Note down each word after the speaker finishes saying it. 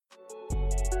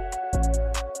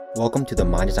Welcome to the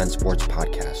Mind Design Sports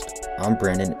Podcast. I'm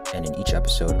Brandon, and in each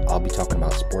episode, I'll be talking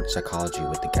about sports psychology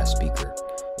with the guest speaker.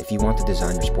 If you want to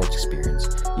design your sports experience,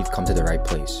 you've come to the right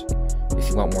place. If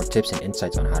you want more tips and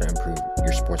insights on how to improve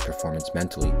your sports performance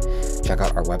mentally, check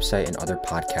out our website and other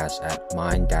podcasts at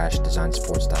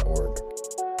mind-designsports.org.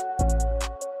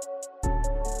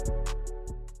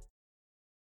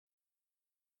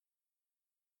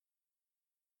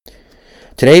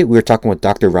 Today, we are talking with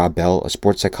Dr. Rob Bell, a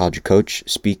sports psychology coach,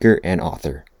 speaker, and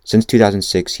author. Since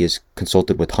 2006, he has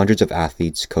consulted with hundreds of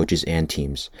athletes, coaches, and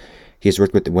teams. He has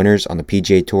worked with the winners on the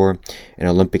PGA Tour, an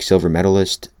Olympic silver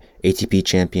medalist, ATP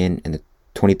champion, and the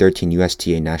 2013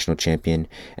 USTA national champion,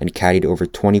 and caddied over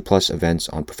 20-plus events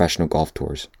on professional golf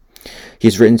tours. He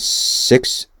has written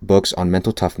 6 books on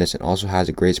mental toughness and also has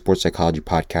a great sports psychology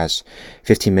podcast,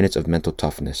 15 Minutes of Mental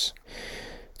Toughness.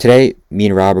 Today, me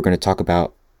and Rob are going to talk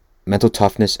about mental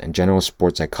toughness and general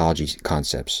sports psychology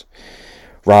concepts.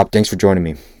 Rob, thanks for joining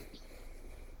me.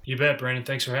 You bet, Brandon.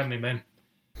 Thanks for having me, man.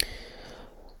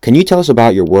 Can you tell us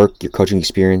about your work, your coaching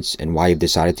experience, and why you've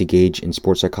decided to engage in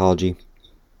sports psychology?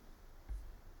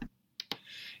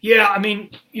 Yeah,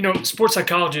 sports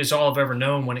psychology is all I've ever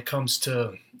known when it comes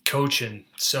to coaching.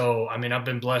 So, I've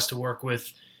been blessed to work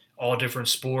with all different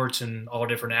sports and all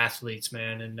different athletes,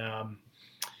 man. And,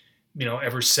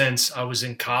 ever since I was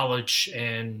in college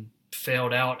and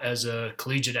failed out as a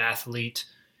collegiate athlete,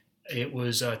 it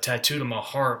was tattooed on my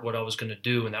heart what I was going to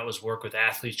do, and that was work with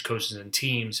athletes, coaches, and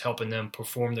teams, helping them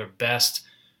perform their best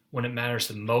when it matters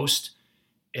the most.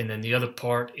 And then the other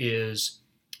part is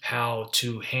how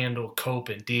to handle, cope,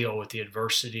 and deal with the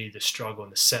adversity, the struggle,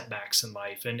 and the setbacks in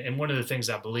life. And one of the things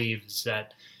I believe is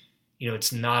that,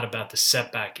 it's not about the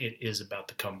setback, it is about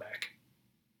the comeback.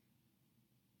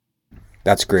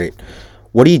 That's great.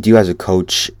 What do you do as a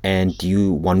coach, and do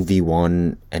you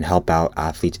 1v1 and help out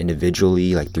athletes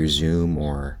individually, like through Zoom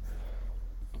or?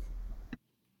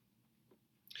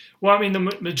 Well, the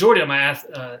majority of my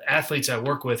athletes I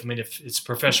work with, if it's a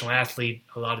professional athlete,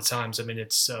 a lot of times,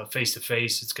 it's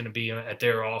face-to-face. It's going to be at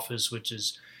their office, which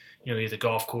is, either the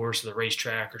golf course or the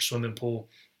racetrack or swimming pool.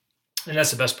 And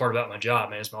that's the best part about my job,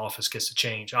 man, is my office gets to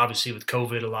change. Obviously, with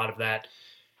COVID, a lot of that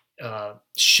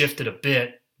shifted a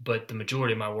bit, but the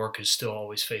majority of my work is still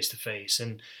always face-to-face.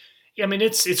 And, yeah,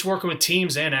 it's working with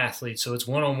teams and athletes, so it's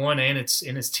one-on-one and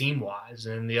it's team-wise.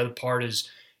 And the other part is,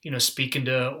 speaking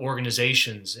to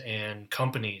organizations and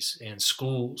companies and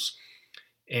schools.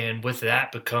 And with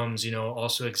that becomes,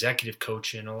 also executive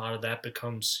coaching. A lot of that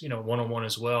becomes, one-on-one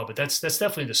as well. But that's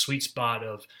definitely the sweet spot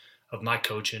of my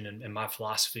coaching and my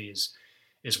philosophy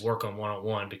is work on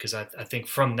one-on-one, because I think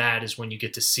from that is when you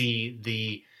get to see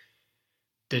the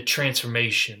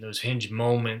transformation, those hinge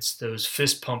moments, those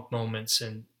fist pump moments,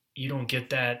 and you don't get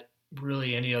that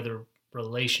really any other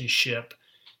relationship.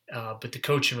 But the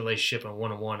coaching relationship and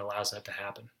one-on-one allows that to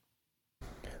happen.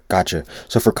 Gotcha.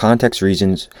 So for context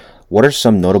reasons, what are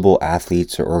some notable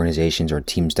athletes or organizations or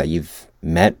teams that you've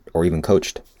met or even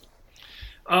coached?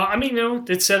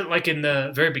 It said it like in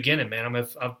the very beginning, man.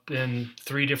 I've been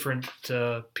 3 different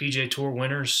PGA Tour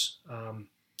winners.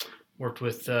 Worked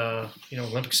with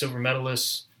Olympic silver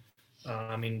medalists.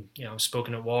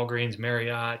 Spoken at Walgreens,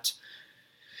 Marriott,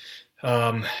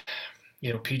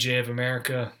 PGA of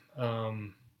America.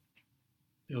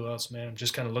 Who else, man? I'm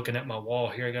just kind of looking at my wall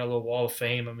here. I got a little wall of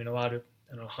fame. A lot of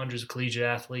hundreds of collegiate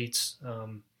athletes.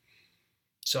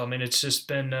 So it's just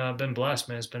been blessed,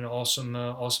 man. It's been an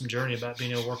awesome journey about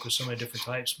being able to work with so many different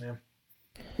types, man.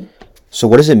 So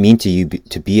what does it mean to you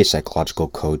to be a psychological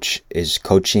coach? Is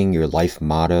coaching your life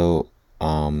motto?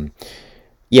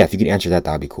 If you could answer that,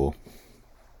 that'd be cool.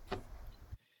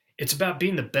 It's about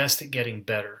being the best at getting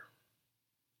better.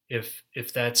 If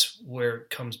that's where it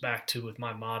comes back to with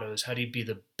my motto, is how do you be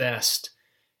the best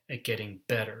at getting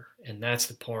better? And that's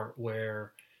the part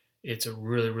where it's a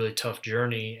really, really tough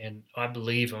journey. And I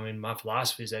believe, my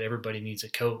philosophy is that everybody needs a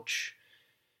coach.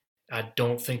 I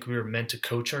don't think we were meant to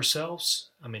coach ourselves.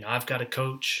 I've got a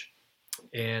coach,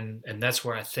 and that's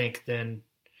where I think then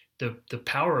the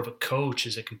power of a coach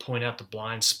is it can point out the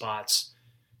blind spots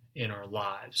in our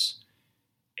lives.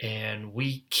 And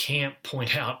we can't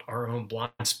point out our own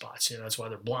blind spots. That's why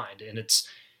they're blind. And it's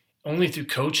only through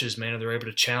coaches, man, they're able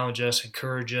to challenge us,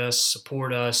 encourage us,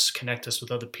 support us, connect us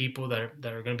with other people that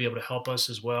are going to be able to help us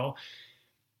as well.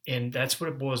 And that's what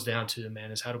it boils down to,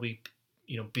 man, is how do we,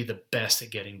 be the best at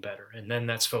getting better? And then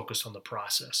that's focused on the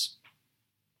process.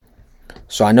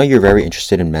 So I know you're very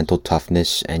interested in mental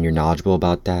toughness and you're knowledgeable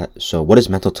about that. So what does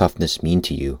mental toughness mean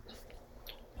to you?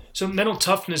 So mental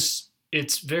toughness,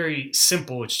 it's very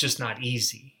simple. It's just not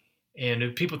easy. And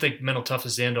if people think mental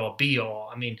toughness is the end all be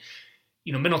all,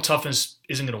 mental toughness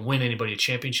isn't going to win anybody a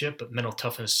championship, but mental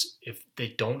toughness, if they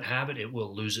don't have it, it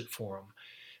will lose it for them.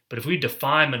 But if we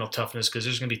define mental toughness, because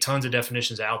there's going to be tons of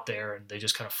definitions out there, and they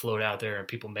just kind of float out there, and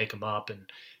people make them up.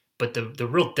 But the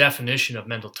real definition of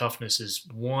mental toughness is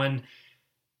one,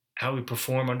 how we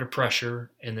perform under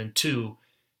pressure, and then two,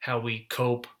 how we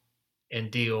cope and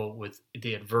deal with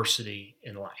the adversity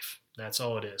in life. That's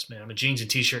all it is, man. I'm a jeans and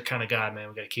t-shirt kind of guy, man.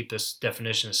 We got to keep this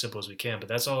definition as simple as we can, but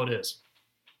that's all it is.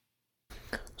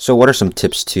 So, what are some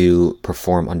tips to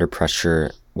perform under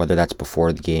pressure, whether that's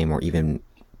before the game or even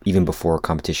before a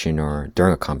competition or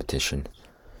during a competition?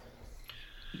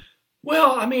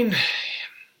 Well, I mean,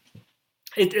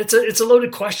 it's a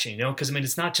loaded question, because I mean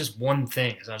it's not just one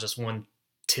thing. It's not just one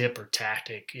tip or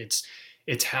tactic.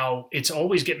 It's how it's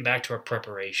always getting back to our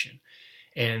preparation.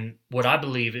 And what I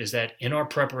believe is that in our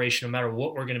preparation, no matter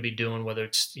what we're going to be doing, whether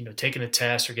it's taking a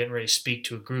test or getting ready to speak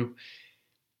to a group,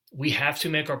 we have to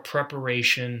make our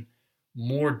preparation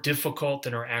more difficult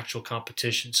than our actual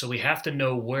competition. So we have to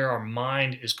know where our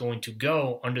mind is going to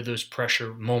go under those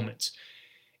pressure moments.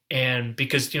 And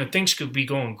because things could be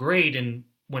going great and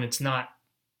when it's not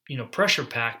pressure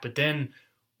packed, but then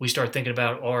we start thinking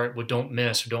about, all right, well, don't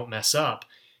miss or don't mess up.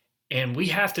 And we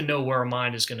have to know where our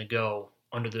mind is going to go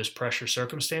under those pressure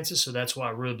circumstances. So that's why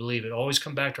I really believe it always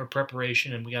come back to our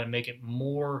preparation, and we got to make it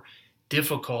more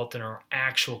difficult than our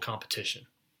actual competition.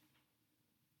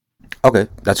 Okay,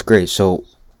 that's great. So,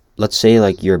 let's say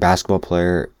like you're a basketball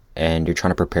player and you're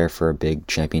trying to prepare for a big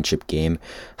championship game.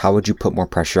 How would you put more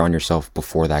pressure on yourself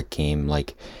before that game?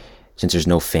 Like, since there's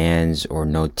no fans or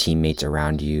no teammates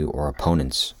around you or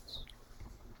opponents.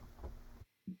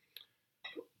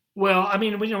 Well, I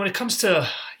mean, when it comes to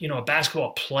a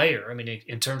basketball player, I mean,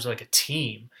 in terms of like a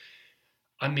team,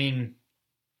 I mean,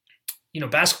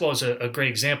 basketball is a great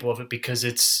example of it because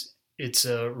it's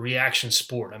a reaction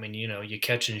sport. I mean, you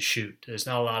catch and shoot. There's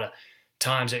not a lot of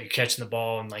times that you're catching the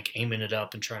ball and like aiming it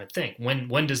up and trying to think.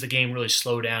 When does the game really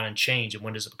slow down and change, and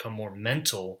when does it become more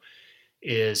mental?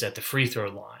 Is at the free throw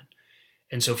line.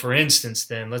 And so, for instance,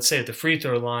 then let's say at the free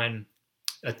throw line,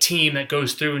 a team that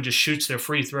goes through and just shoots their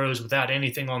free throws without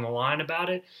anything on the line about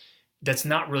it, that's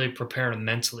not really preparing them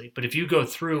mentally. But if you go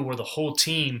through where the whole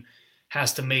team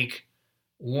has to make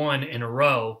one in a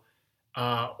row,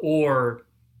 or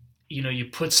you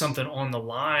put something on the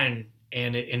line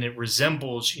and it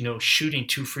resembles shooting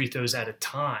two free throws at a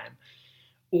time,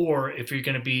 or if you're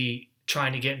going to be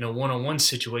trying to get in a one-on-one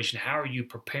situation, how are you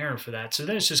preparing for that? So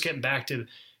then it's just getting back to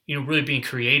really being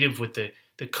creative with the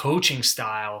coaching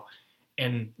style,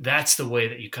 and that's the way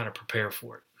that you kind of prepare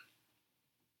for it.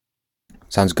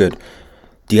 Sounds good.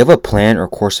 Do you have a plan or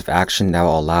course of action that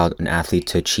will allow an athlete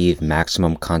to achieve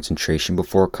maximum concentration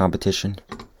before a competition?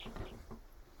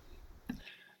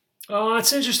 Oh,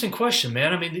 that's an interesting question,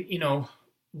 man. I mean,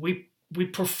 we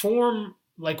perform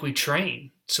like we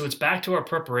train, so it's back to our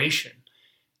preparation.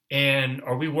 And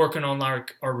are we working on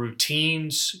our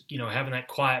routines? Having that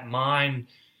quiet mind.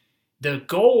 The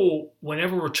goal,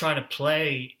 whenever we're trying to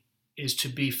play, is to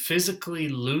be physically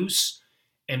loose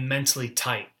and mentally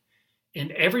tight.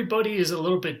 And everybody is a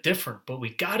little bit different, but we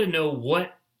got to know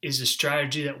what is a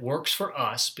strategy that works for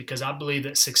us, because I believe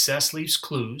that success leaves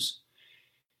clues.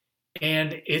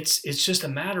 And it's just a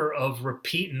matter of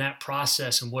repeating that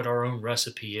process and what our own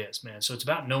recipe is, man. So it's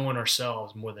about knowing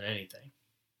ourselves more than anything.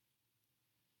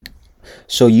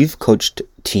 So you've coached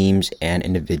teams and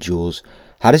individuals.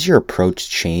 How does your approach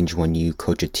change when you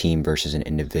coach a team versus an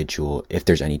individual, if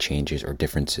there's any changes or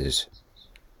differences?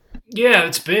 Yeah,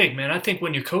 it's big, man. I think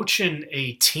when you're coaching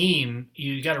a team,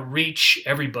 you got to reach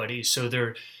everybody. So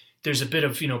there's a bit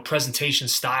of presentation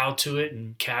style to it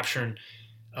and capturing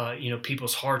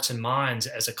people's hearts and minds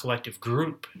as a collective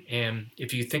group. And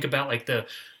if you think about like the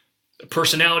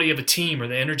personality of a team or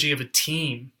the energy of a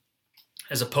team,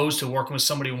 as opposed to working with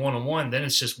somebody one on one, then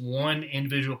it's just one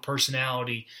individual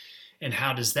personality. And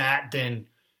how does that then,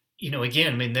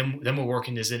 again, I mean, then we're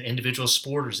working as an individual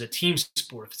sport or as a team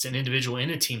sport. If it's an individual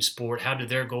in a team sport, how do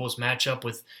their goals match up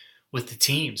with the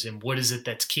teams, and what is it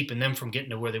that's keeping them from getting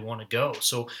to where they want to go?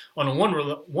 So on a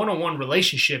one-on-one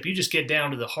relationship, you just get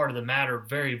down to the heart of the matter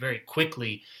very, very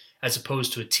quickly, as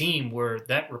opposed to a team where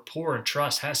that rapport and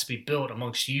trust has to be built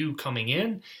amongst you coming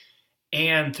in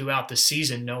and throughout the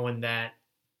season, knowing that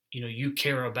you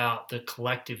care about the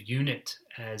collective unit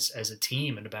as a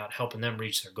team and about helping them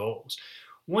reach their goals.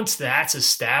 Once that's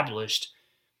established,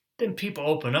 then people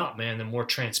open up, man. They're more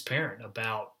transparent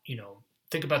about,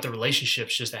 think about the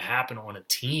relationships just that happen on a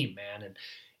team, man. And,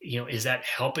 is that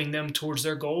helping them towards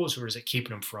their goals, or is it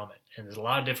keeping them from it? And there's a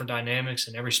lot of different dynamics,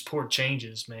 and every sport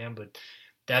changes, man. But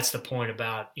that's the point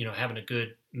about, having a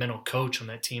good mental coach on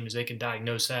that team, is they can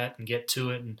diagnose that and get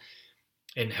to it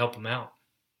and help them out.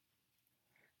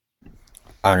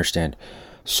 I understand.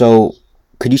 So,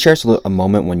 could you share us a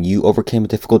moment when you overcame a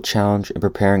difficult challenge in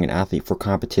preparing an athlete for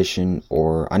competition?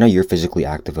 Or I know you're physically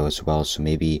active as well, so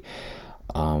maybe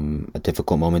a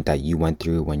difficult moment that you went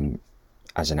through when,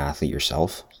 as an athlete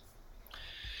yourself.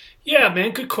 Yeah,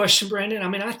 man, good question, Brandon. I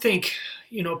mean, I think,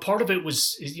 part of it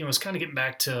was, it's kind of getting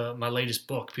back to my latest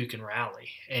book, Puke and Rally.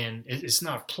 And it's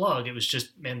not a plug. It was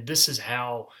just, man, this is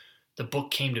how the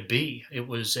book came to be. It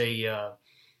was, I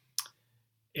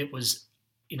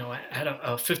had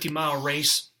a 50-mile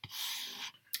race,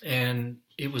 and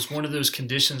it was one of those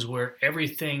conditions where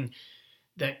everything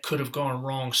that could have gone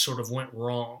wrong sort of went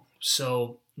wrong.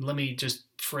 So let me just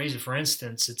phrase it. For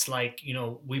instance, it's like,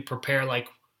 we prepare like,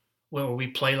 well, we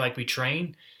play like we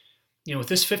train. With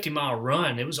this 50-mile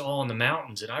run, it was all in the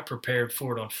mountains, and I prepared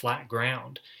for it on flat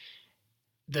ground.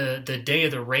 The day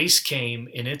of the race came,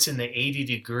 and it's in the 80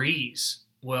 degrees.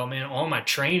 Well, man, all my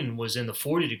training was in the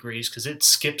 40 degrees because it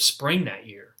skipped spring that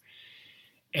year.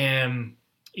 And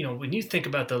when you think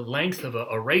about the length of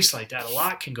a race like that, a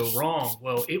lot can go wrong.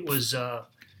 Well, it was,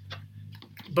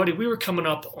 buddy, we were coming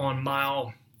up on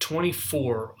mile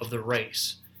 24 of the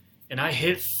race, and I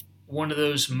hit one of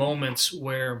those moments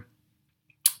where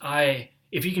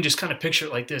if you can just kind of picture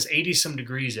it like this, 80 some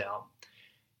degrees out,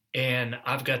 and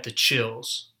I've got the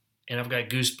chills, and I've got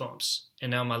goosebumps,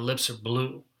 and now my lips are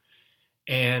blue.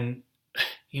 And,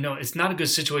 it's not a good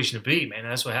situation to be, man.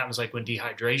 And that's what happens like when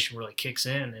dehydration really kicks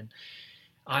in. And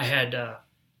I had,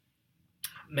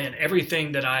 man,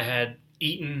 everything that I had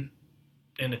eaten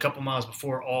in a couple miles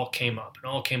before all came up, and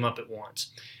all came up at once.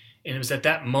 And it was at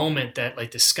that moment that,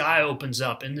 like, the sky opens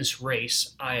up in this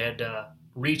race. I had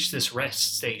reached this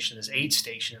rest station, this aid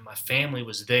station, and my family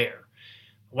was there.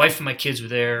 My wife and my kids were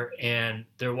there, and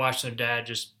they're watching their dad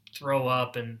just throw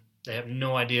up, and they have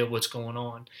no idea what's going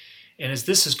on. And as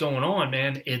this is going on,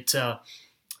 man,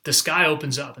 the sky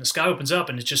opens up,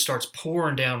 and it just starts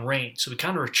pouring down rain. So we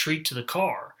kind of retreat to the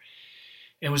car.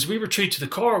 And as we retreat to the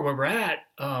car where we're at,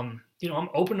 I'm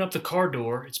opening up the car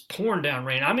door. It's pouring down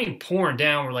rain. I mean, pouring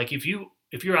down. Where, like, if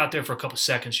you're out there for a couple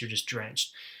seconds, you're just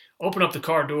drenched. Open up the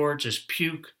car door, just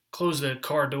puke, close the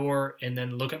car door, and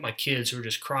then look at my kids who are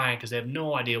just crying because they have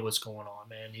no idea what's going on,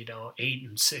 man. 8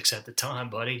 and 6 at the time,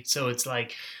 buddy. So it's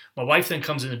like, my wife then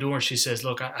comes in the door and she says,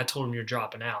 look, I told him you're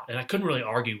dropping out. And I couldn't really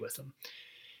argue with him.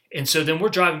 And so then we're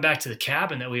driving back to the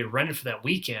cabin that we had rented for that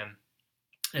weekend.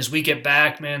 As we get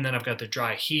back, man, then I've got the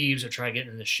dry heaves. I try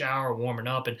getting in the shower, warming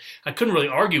up, and I couldn't really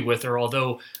argue with her,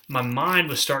 although my mind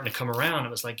was starting to come around.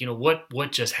 It was like,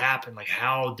 what just happened? Like,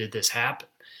 how did this happen?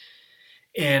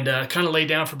 And kind of lay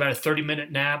down for about a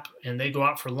 30-minute nap, and they go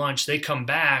out for lunch. They come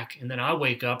back, and then I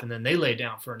wake up, and then they lay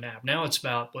down for a nap. Now it's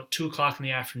about, 2 o'clock in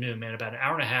the afternoon, man, about an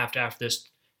hour and a half after this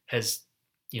has,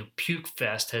 puke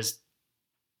fest has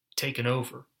taken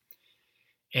over.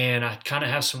 And I kind of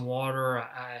have some water.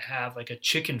 I have like a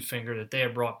chicken finger that they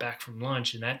had brought back from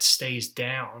lunch, and that stays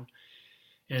down.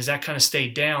 And as that kind of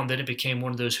stayed down, then it became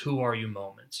one of those who are you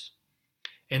moments.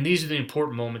 And these are the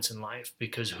important moments in life,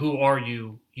 because who are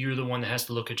you? You're the one that has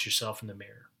to look at yourself in the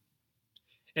mirror.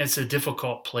 And it's a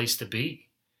difficult place to be.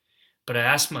 But I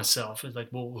asked myself, it's like,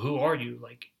 well, who are you?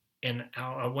 Like, and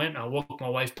I woke my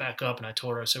wife back up, and I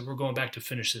told her, I said, we're going back to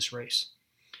finish this race.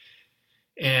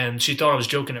 And she thought I was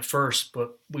joking at first,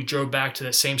 but we drove back to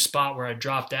that same spot where I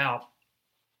dropped out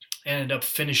and ended up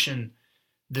finishing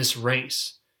this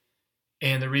race.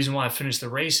 And the reason why I finished the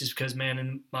race is because, man,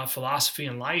 in my philosophy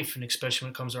in life, and especially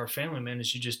when it comes to our family, man,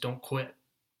 is you just don't quit.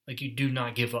 Like, you do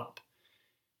not give up.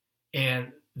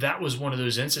 And that was one of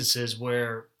those instances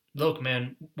where, look,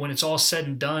 man, when it's all said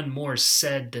and done, more is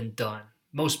said than done.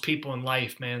 Most people in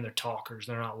life, man, they're talkers.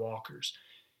 They're not walkers.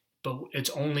 But it's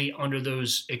only under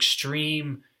those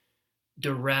extreme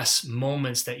duress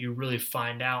moments that you really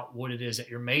find out what it is that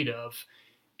you're made of.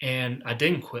 And I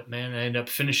didn't quit, man. I ended up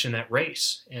finishing that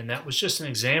race. And that was just an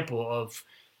example of,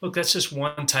 look, that's just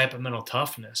one type of mental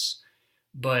toughness.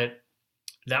 But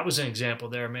that was an example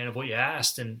there, man, of what you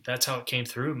asked. And that's how it came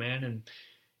through, man. And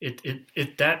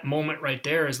it that moment right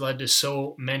there has led to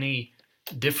so many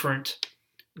different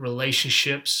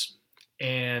relationships.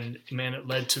 And, man, it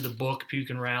led to the book, Puke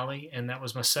and Rally. And that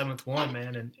was my 7th one,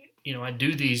 man. And, I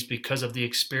do these because of the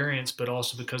experience, but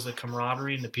also because of the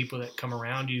camaraderie and the people that come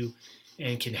around you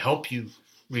and can help you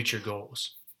reach your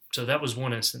goals. So that was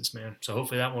one instance, man. So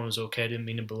hopefully that one was okay. I didn't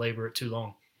mean to belabor it too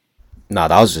long. No,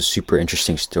 that was a super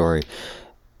interesting story.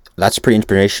 That's pretty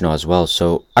inspirational as well.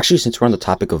 So actually, since we're on the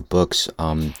topic of books,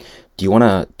 do you want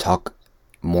to talk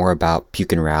more about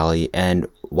Puke and Rally? And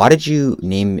why did you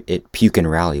name it Puke and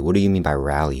Rally? What do you mean by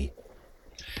rally?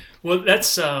 Well,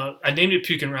 that's I named it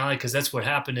Puke and Rally because that's what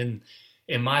happened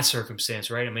in my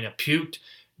circumstance, right? I mean, I puked,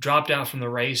 dropped out from the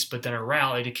race, but then I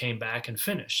rallied, it came back and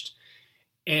finished.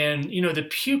 And the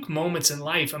puke moments in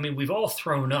life, I mean, we've all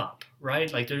thrown up,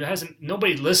 right? Like there hasn't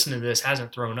nobody listening to this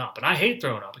hasn't thrown up, and I hate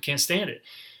throwing up. I can't stand it.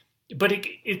 But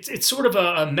it's sort of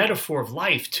a metaphor of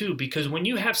life too, because when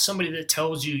you have somebody that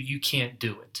tells you you can't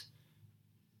do it,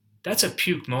 that's a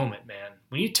puke moment, man.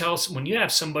 When you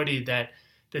have somebody that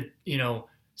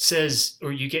says,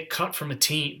 or you get cut from a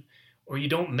team, or you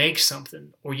don't make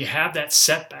something, or you have that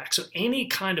setback. So any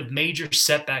kind of major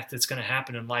setback that's going to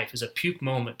happen in life is a puke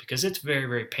moment because it's very,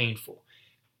 very painful.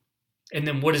 And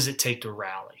then what does it take to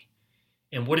rally?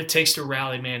 And what it takes to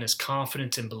rally, man, is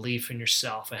confidence and belief in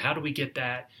yourself. And how do we get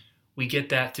that? We get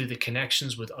that through the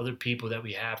connections with other people that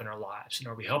we have in our lives. And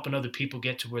are we helping other people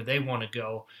get to where they want to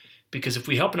go? Because if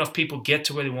we help enough people get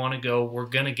to where they want to go, we're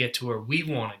going to get to where we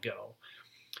want to go.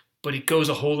 But it goes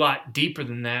a whole lot deeper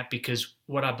than that, because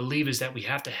what I believe is that we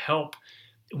have to help.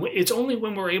 It's only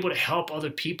when we're able to help other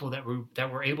people that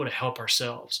we're able to help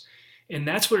ourselves. And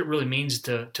that's what it really means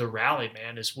to rally,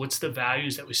 man, is what's the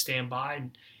values that we stand by?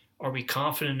 And are we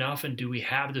confident enough, and do we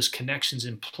have those connections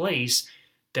in place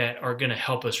that are going to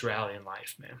help us rally in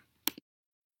life, man?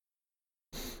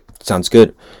 Sounds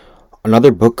good.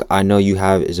 Another book I know you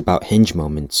have is about hinge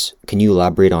moments. Can you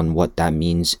elaborate on what that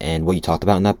means and what you talked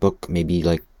about in that book? Maybe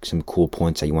like some cool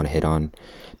points that you want to hit on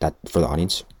that for the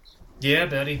audience? Yeah,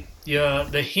 buddy. Yeah,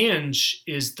 the hinge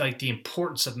is like the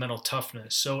importance of mental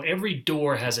toughness. So every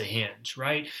door has a hinge,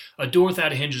 right? A door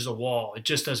without a hinge is a wall. It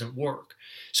just doesn't work.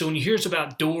 So when you hear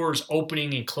about doors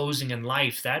opening and closing in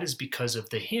life, that is because of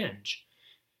the hinge.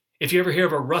 If you ever hear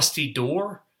of a rusty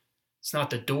door, it's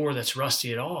not the door that's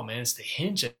rusty at all, man. It's the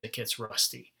hinge that gets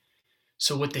rusty.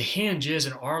 So what the hinge is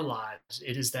in our lives,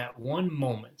 it is that one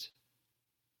moment,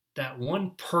 that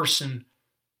one person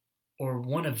or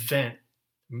one event,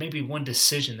 maybe one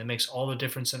decision that makes all the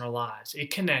difference in our lives.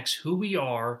 It connects who we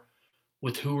are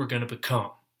with who we're going to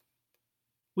become.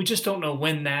 We just don't know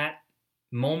when that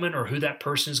moment or who that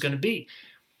person is going to be.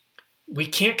 We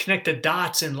can't connect the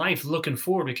dots in life looking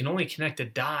forward. We can only connect the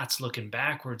dots looking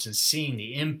backwards and seeing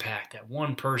the impact that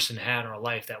one person had in our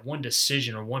life, that one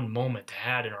decision or one moment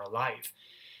had in our life.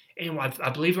 And I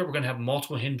believe that we're going to have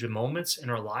multiple hinge moments in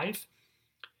our life,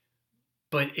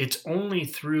 but it's only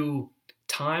through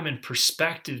time and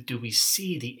perspective do we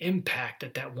see the impact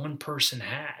that that one person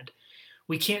had.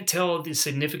 We can't tell the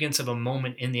significance of a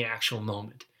moment in the actual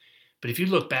moment. But if you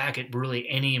look back at really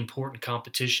any important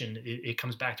competition, it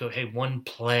comes back to, hey, one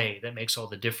play that makes all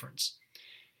the difference.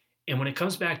 And when it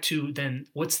comes back to then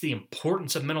what's the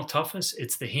importance of mental toughness,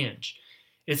 it's the hinge.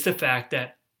 It's the fact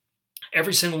that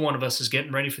every single one of us is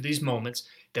getting ready for these moments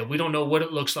that we don't know what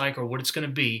it looks like or what it's going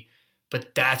to be,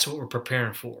 but that's what we're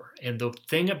preparing for. And the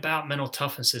thing about mental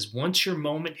toughness is once your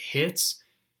moment hits,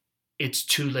 it's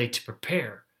too late to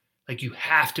prepare. Like you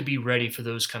have to be ready for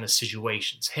those kind of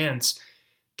situations. Hence,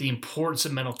 the importance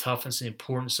of mental toughness and the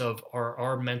importance of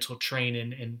our mental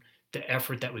training and the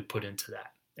effort that we put into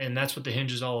that. And that's what the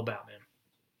hinge is all about,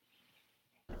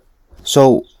 man.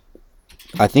 So,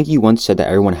 I think you once said that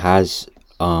everyone has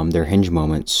their hinge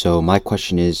moment. So, my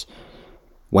question is,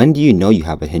 when do you know you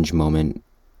have a hinge moment?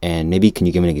 And maybe can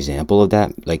you give an example of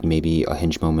that? Like maybe a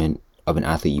hinge moment of an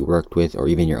athlete you worked with, or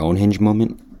even your own hinge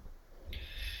moment?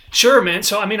 Sure, man.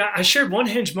 So, I mean, I shared one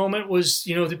hinge moment was,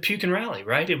 the puke and rally,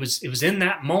 right? It was in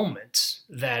that moment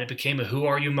that it became a who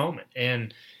are you moment.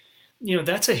 And,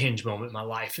 that's a hinge moment in my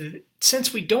life.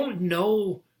 Since we don't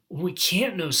know, we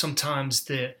can't know sometimes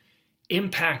the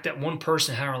impact that one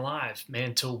person had on our lives,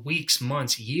 man, till weeks,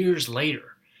 months, years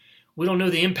later. We don't know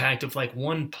the impact of like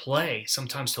one play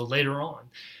sometimes till later on.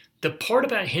 The part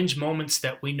about hinge moments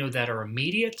that we know that are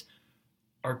immediate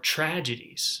are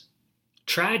tragedies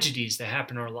that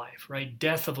happen in our life, right?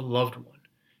 Death of a loved one,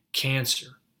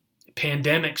 cancer,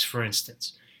 pandemics, for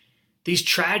instance. These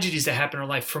tragedies that happen in our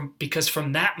life because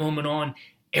from that moment on,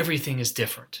 everything is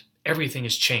different. Everything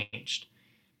has changed.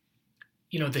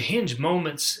 The hinge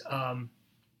moments,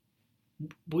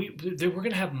 we're going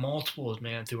to have multiples,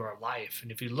 man, through our life.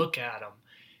 And if you look at them,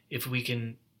 if we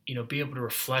can, be able to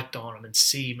reflect on them and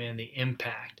see, man, the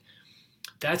impact,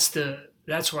 that's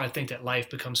where I think that life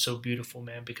becomes so beautiful,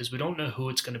 man, because we don't know who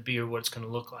it's going to be or what it's going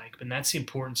to look like. And that's the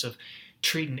importance of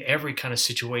treating every kind of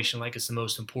situation like it's the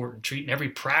most important, treating every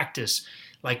practice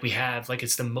like we have, like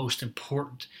it's the most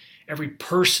important, every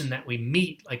person that we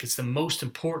meet like it's the most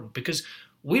important, because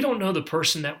we don't know the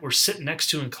person that we're sitting next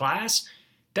to in class.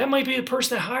 That might be the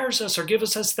person that hires us or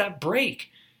gives us that break.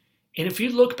 And if you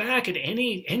look back at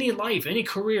any life, any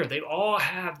career, they all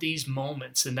have these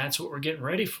moments, and that's what we're getting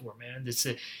ready for, man.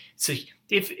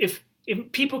 If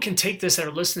people can take this that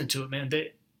are listening to it, man,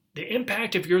 the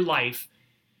impact of your life,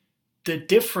 the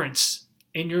difference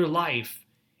in your life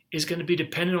is going to be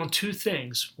dependent on two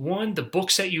things. One, the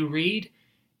books that you read,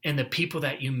 and the people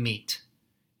that you meet.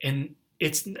 And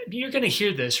you're going to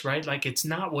hear this, right? Like, it's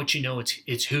not what you know,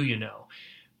 it's who you know.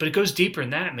 But it goes deeper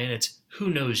than that, man. It's who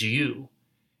knows you.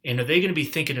 And are they going to be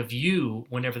thinking of you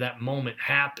whenever that moment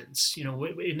happens?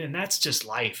 And that's just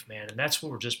life, man. And that's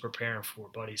what we're just preparing for,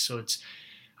 buddy. So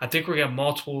I think we're going to have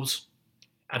multiples.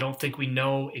 I don't think we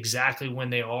know exactly when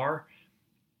they are.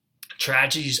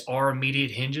 Tragedies are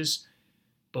immediate hinges.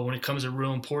 But when it comes to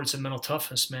real importance and mental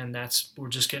toughness, man, we're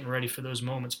just getting ready for those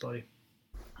moments, buddy.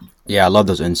 Yeah, I love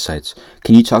those insights.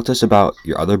 Can you talk to us about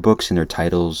your other books and their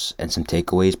titles and some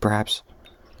takeaways, perhaps?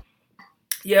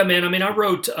 Yeah, man. I mean, I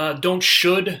wrote Don't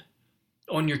Should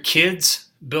on your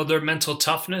kids, build their mental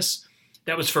toughness.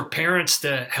 That was for parents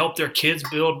to help their kids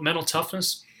build mental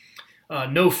toughness.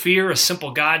 No Fear, A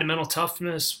Simple Guide to Mental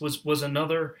Toughness was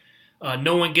another.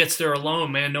 No One Gets There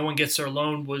Alone, man. No One Gets There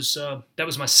Alone that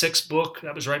was my sixth book.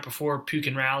 That was right before Puke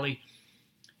and Rally.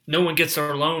 No One Gets There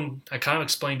Alone, I kind of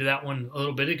explained to that one a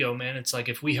little bit ago, man. It's like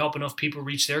if we help enough people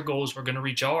reach their goals, we're going to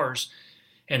reach ours.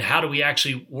 And how do we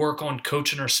actually work on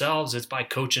coaching ourselves? It's by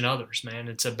coaching others, man.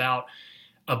 It's about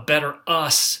a better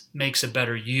us makes a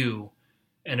better you,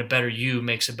 and a better you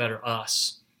makes a better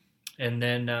us. And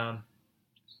then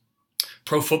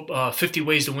 50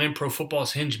 Ways to Win, Pro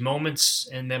Football's Hinge Moments.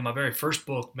 And then my very first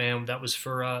book, man, that was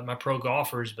for my pro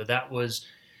golfers, but that was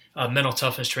mental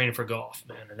toughness training for golf,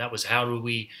 man. And that was how do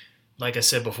we, like I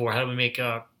said before, how do we make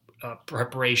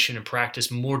preparation and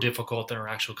practice more difficult than our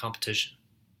actual competition?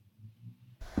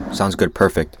 Sounds good.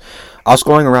 Perfect. I was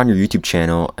scrolling around your YouTube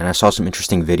channel and I saw some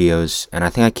interesting videos, and I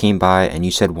think I came by and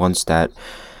you said once that,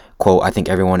 quote, I think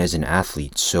everyone is an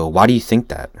athlete. So why do you think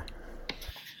that?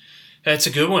 That's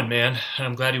a good one, man.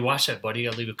 I'm glad you watched that, buddy.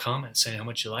 I'll leave a comment saying how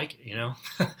much you like it,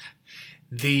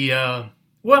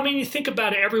 Well, I mean, you think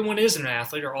about it, everyone is an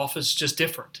athlete. Our office is just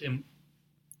different. And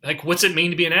like, what's it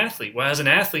mean to be an athlete? Well, as an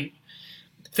athlete,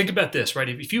 think about this, right?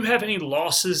 If you have any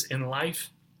losses in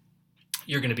life,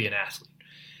 you're going to be an athlete.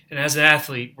 And as an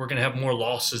athlete, we're going to have more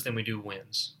losses than we do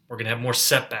wins. We're going to have more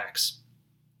setbacks.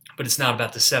 But it's not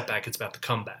about the setback, it's about the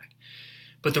comeback.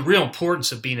 But the real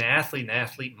importance of being an athlete and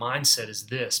athlete mindset is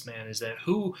this, man, is that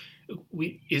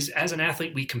as an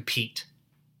athlete, we compete.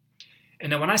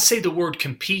 And now when I say the word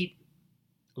compete,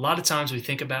 a lot of times we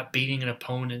think about beating an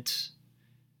opponent,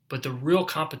 but the real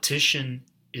competition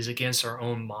is against our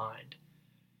own mind.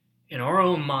 And our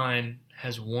own mind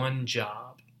has one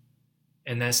job,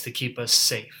 and that's to keep us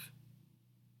safe.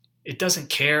 It doesn't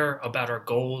care about our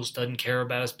goals, doesn't care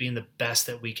about us being the best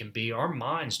that we can be. Our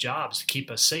mind's job is to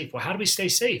keep us safe. Well, how do we stay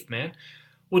safe, man?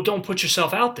 Well, don't put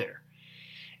yourself out there.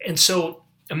 And so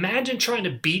imagine trying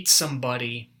to beat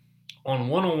somebody on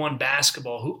one-on-one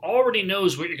basketball who already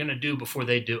knows what you're going to do before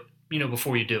they do it,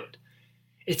 before you do it.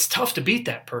 It's tough to beat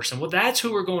that person. Well, that's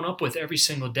who we're going up with every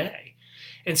single day.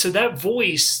 And so that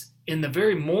voice in the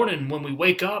very morning when we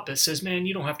wake up that says, man,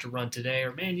 you don't have to run today,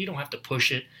 or man, you don't have to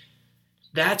push it.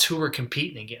 That's who we're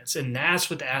competing against. And that's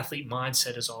what the athlete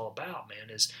mindset is all about,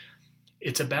 man,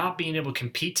 it's about being able to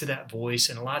compete to that voice.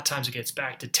 And a lot of times it gets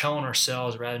back to telling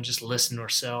ourselves rather than just listening to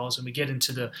ourselves. And we get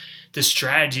into the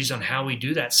strategies on how we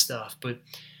do that stuff. But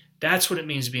that's what it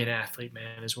means to be an athlete,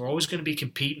 man, is we're always going to be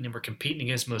competing, and we're competing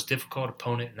against the most difficult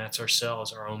opponent, and that's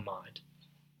ourselves, our own mind.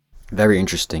 Very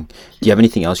interesting. Do you have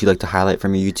anything else you'd like to highlight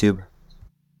from your YouTube?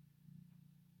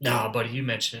 No, buddy, you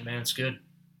mentioned it, man. It's good.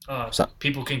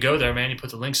 People can go there, man. You put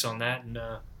the links on that, and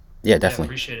yeah, definitely. I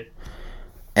appreciate it.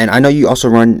 And I know you also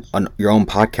run on your own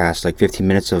podcast, like 15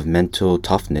 Minutes of Mental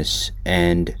Toughness.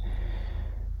 And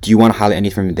do you want to highlight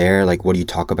anything from there? Like, what do you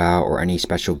talk about, or any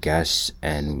special guests,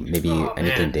 and maybe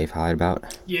anything they've highlighted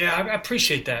about? Yeah, I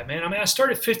appreciate that, man. I mean, I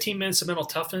started 15 Minutes of Mental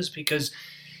Toughness because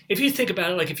if you think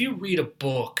about it, like if you read a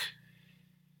book,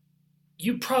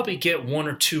 you probably get one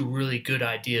or two really good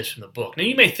ideas from the book. Now,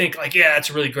 you may think like, yeah, that's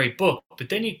a really great book, but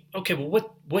then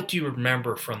what do you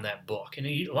remember from that book? And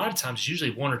a lot of times it's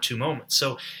usually one or two moments.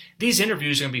 So these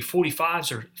interviews are going to be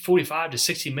 45 to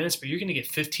 60 minutes, but you're going to get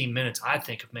 15 minutes, I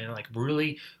think, of, man, like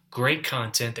really great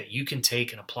content that you can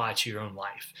take and apply to your own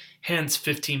life. Hence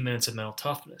 15 Minutes of Mental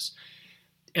Toughness.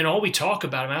 And all we talk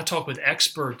about, I mean, I talk with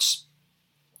experts,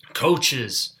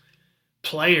 coaches,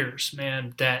 players,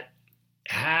 man, that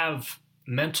have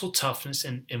mental toughness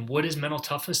and what is mental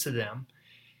toughness to them.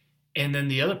 And then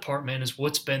the other part, man, is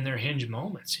what's been their hinge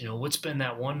moments. What's been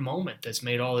that one moment that's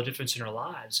made all the difference in their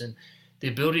lives. And the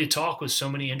ability to talk with so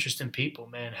many interesting people,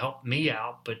 man, helped me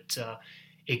out. But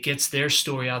it gets their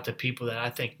story out to people that I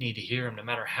think need to hear them, no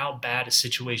matter how bad a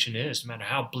situation is, no matter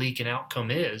how bleak an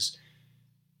outcome is.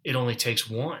 It only takes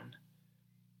one.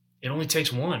 It only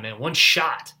takes one, man. One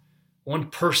shot, one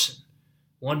person,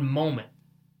 one moment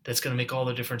that's going to make all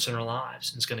the difference in our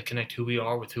lives. And it's going to connect who we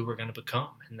are with who we're going to become.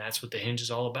 And that's what the Hinge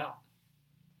is all about.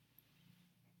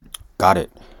 Got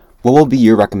it. What will be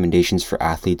your recommendations for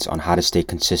athletes on how to stay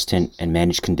consistent and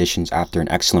manage conditions after an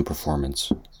excellent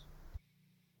performance?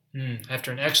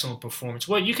 After an excellent performance,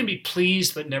 well, you can be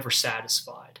pleased but never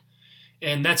satisfied.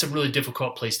 And that's a really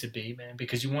difficult place to be, man,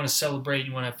 because you want to celebrate,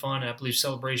 you want to have fun, and I believe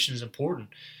celebration is important.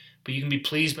 But you can be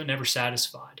pleased but never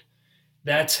satisfied.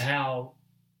 That's how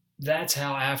that's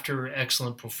how after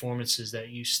excellent performances that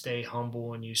you stay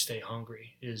humble and you stay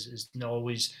hungry is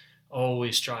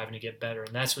always striving to get better.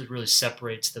 And that's what really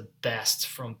separates the best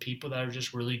from people that are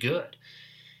just really good.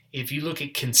 If you look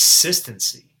at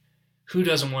consistency, who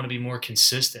doesn't want to be more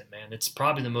consistent, man? It's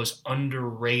probably the most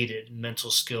underrated mental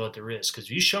skill that there is. Because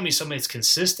if you show me somebody that's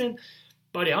consistent,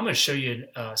 buddy, I'm going to show you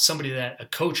somebody that a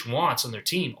coach wants on their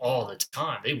team all the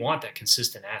time. They want that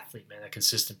consistent athlete, man, that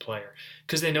consistent player,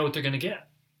 because they know what they're going to get.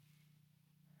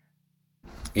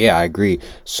 Yeah, I agree.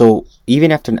 So, even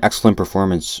after an excellent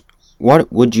performance, what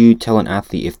would you tell an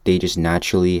athlete if they just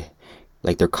naturally,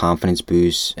 like their confidence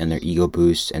boosts and their ego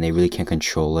boosts, and they really can't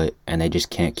control it, and they just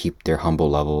can't keep their humble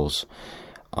levels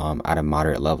at a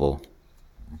moderate level?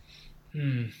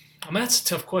 Hmm. I mean, that's a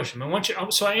tough question, man.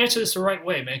 So I answer this the right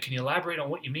way, man. Can you elaborate on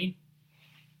what you mean?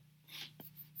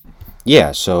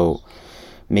 Yeah, so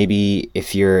maybe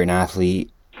if you're an athlete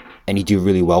and you do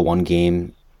really well one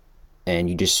game and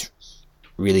you just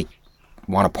really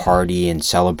want to party and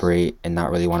celebrate and not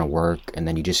really want to work, and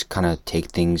then you just kind of take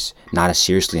things not as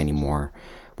seriously anymore,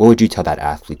 what would you tell that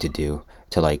athlete to do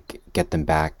to like get them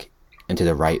back into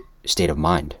the right state of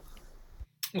mind?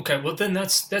 Okay, well then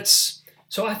that's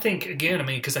so I think again, I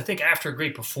mean, because I think after a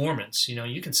great performance,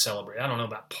 you can celebrate. I don't know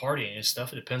about partying and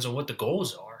stuff. It depends on what the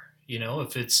goals are.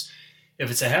 If it's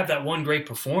to have that one great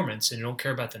performance and you don't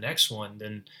care about the next one,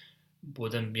 then well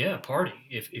then yeah, party.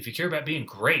 If you care about being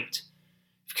great,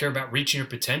 if you care about reaching your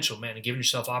potential, man, and giving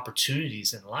yourself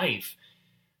opportunities in life,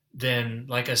 then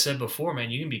like I said before, man,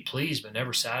 you can be pleased but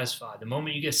never satisfied. The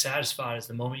moment you get satisfied is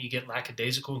the moment you get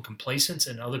lackadaisical and complacent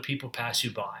and other people pass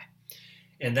you by.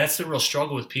 And that's the real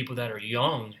struggle with people that are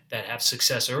young that have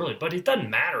success early. But it doesn't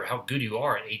matter how good you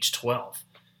are at age 12.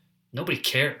 Nobody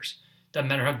cares. It doesn't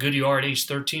matter how good you are at age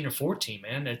 13 or 14,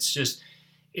 man. It's just,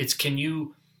 it's can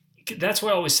you, that's why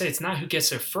I always say it's not who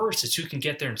gets there first, it's who can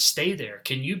get there and stay there.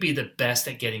 Can you be the best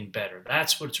at getting better?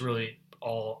 That's what it's really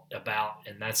all about.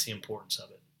 And that's the importance of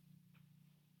it.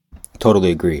 Totally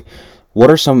agree.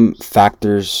 What are some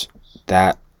factors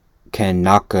that can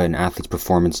knock an athlete's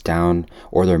performance down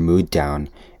or their mood down,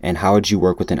 and how would you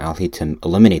work with an athlete to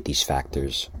eliminate these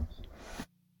factors?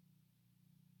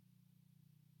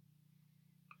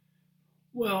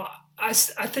 Well, I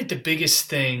think the biggest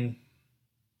thing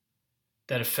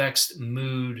that affects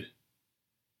mood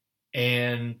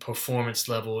and performance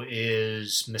level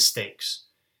is mistakes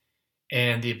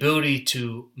and the ability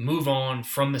to move on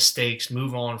from mistakes,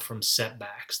 move on from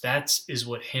setbacks. That is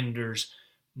what hinders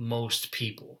most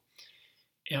people.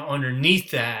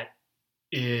 Underneath that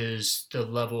is the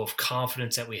level of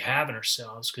confidence that we have in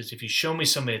ourselves. Because if you show me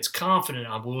somebody that's confident,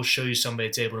 I will show you somebody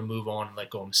that's able to move on and let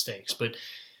go of mistakes. But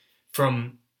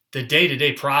from the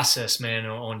day-to-day process, man,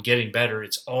 on getting better,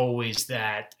 it's always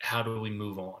that how do we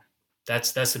move on?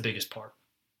 That's the biggest part.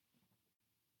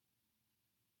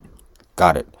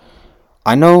 Got it.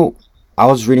 I know I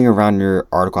was reading around your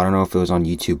article. I don't know if it was on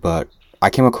YouTube, but I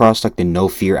came across like the no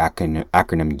fear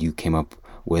acronym you came up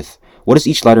with. What does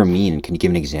each letter mean? Can you give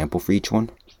an example for each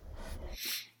one?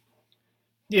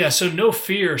 Yeah, so no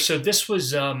fear. So this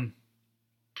was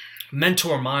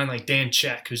mentor of mine, like Dan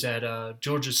Check, who's at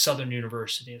Georgia Southern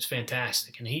University. It's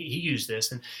fantastic, and he used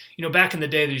this. And back in the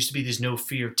day, there used to be these no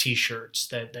fear T-shirts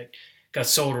that got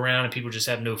sold around, and people just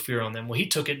have no fear on them. Well, he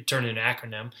took it and turned it into an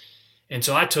acronym, and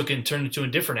so I took it and turned it to a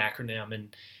different acronym.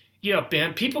 And yeah,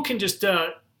 man, people can just,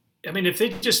 I mean, if they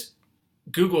just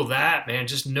Google that, man,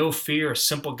 just no fear, a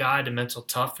simple guide to mental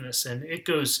toughness, and it's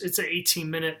an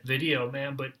 18-minute video,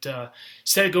 man. But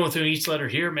instead of going through each letter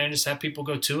here, man, just have people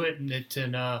go to it, and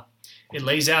it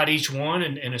lays out each one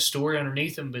and a story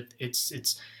underneath them. But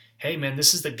it's hey, man,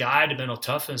 this is the guide to mental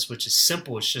toughness, which is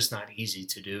simple. It's just not easy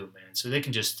to do, man. So they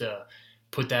can just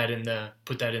put that in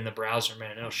the browser,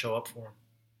 man, and it'll show up for them.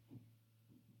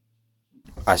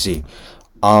 I see.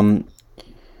 Um,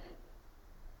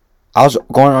 I was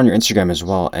going on your Instagram as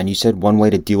well, and you said one way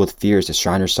to deal with fear is to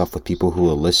surround yourself with people who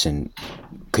will listen.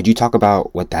 Could you talk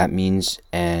about what that means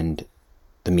and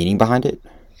the meaning behind it?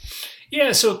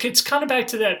 Yeah, so it's kind of back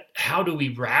to that, how do we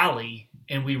rally?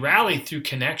 And we rally through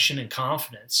connection and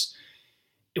confidence.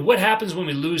 What happens when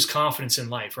we lose confidence in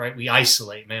life, right? We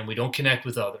isolate, man. We don't connect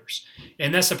with others.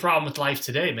 And that's the problem with life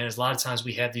today, man, is a lot of times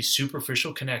we have these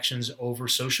superficial connections over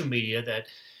social media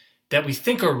that we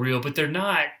think are real, but they're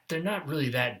not really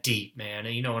that deep, man.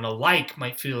 And, and a like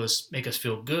might make us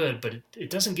feel good, but it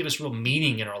doesn't give us real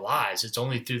meaning in our lives. It's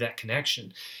only through that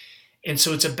connection. And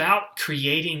so it's about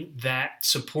creating that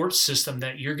support system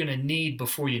that you're going to need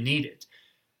before you need it.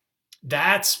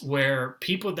 That's where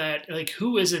people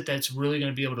who is it that's really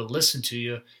going to be able to listen to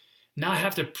you, not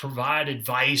have to provide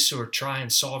advice or try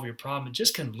and solve your problem, it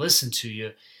just can listen to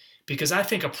you. Because I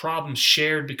think a problem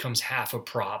shared becomes half a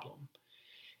problem.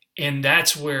 And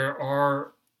that's where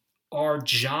our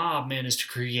job, man, is to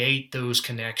create those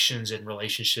connections and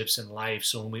relationships in life.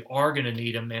 So when we are going to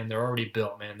need them, man, they're already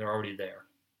built, man. They're already there.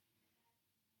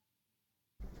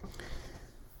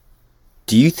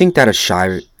 Do you think that a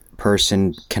shy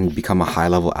person can become a high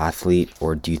level athlete,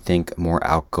 or do you think more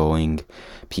outgoing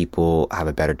people have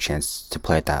a better chance to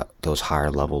play at those higher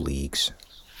level leagues?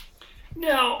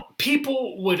 Now,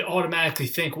 people would automatically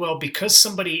think, well, because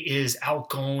somebody is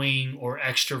outgoing or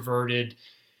extroverted,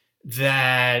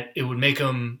 that it would make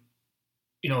them,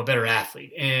 a better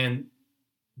athlete. And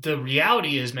the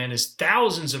reality is, man, is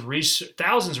thousands of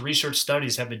research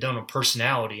studies have been done on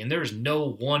personality, and there is no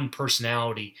one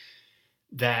personality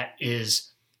that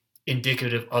is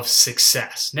indicative of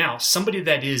success. Now, somebody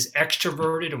that is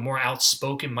extroverted or more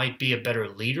outspoken might be a better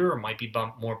leader or might be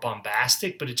more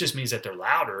bombastic, but it just means that they're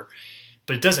louder.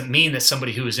 But it doesn't mean that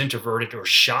somebody who is introverted or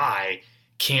shy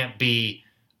can't be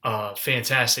a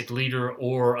fantastic leader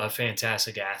or a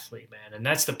fantastic athlete, man. And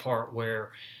that's the part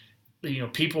where,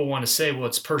 people want to say, well,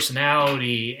 it's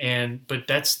personality, but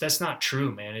that's not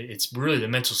true, man. It's really the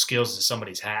mental skills that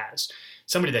somebody has.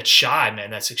 Somebody that's shy, man,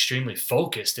 that's extremely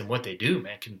focused in what they do,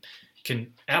 man,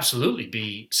 can absolutely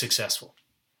be successful.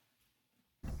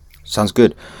 Sounds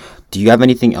good. Do you have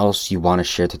anything else you want to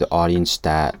share to the audience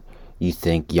that you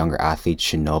think younger athletes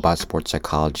should know about sports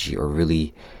psychology, or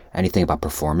really anything about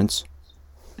performance?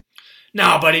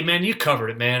 No, buddy, man, you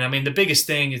covered it, man. I mean, the biggest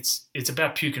thing, it's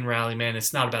about puke and rally, man.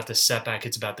 It's not about the setback.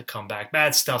 It's about the comeback.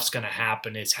 Bad stuff's going to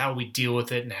happen. It's how we deal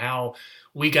with it and how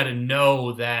we got to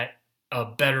know that a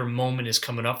better moment is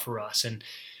coming up for us. And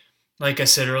like I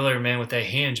said earlier, man, with that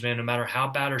hinge, man, no matter how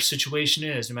bad our situation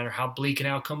is, no matter how bleak an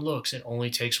outcome looks, it only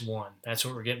takes one. That's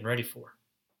what we're getting ready for.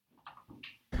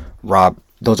 Rob,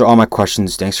 those are all my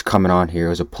questions. Thanks for coming on here. It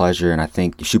was a pleasure, and I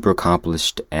think you're super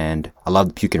accomplished, and I love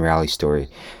the puke and rally story.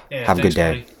 Yeah, have a good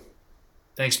day. Buddy.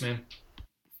 Thanks, man.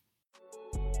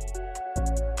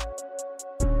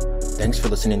 Thanks for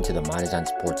listening to the My Design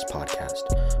Sports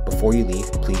podcast. Before you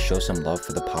leave, please show some love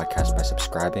for the podcast by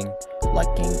subscribing,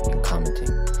 liking, and commenting.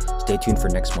 Stay tuned for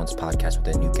next month's podcast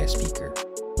with a new guest speaker.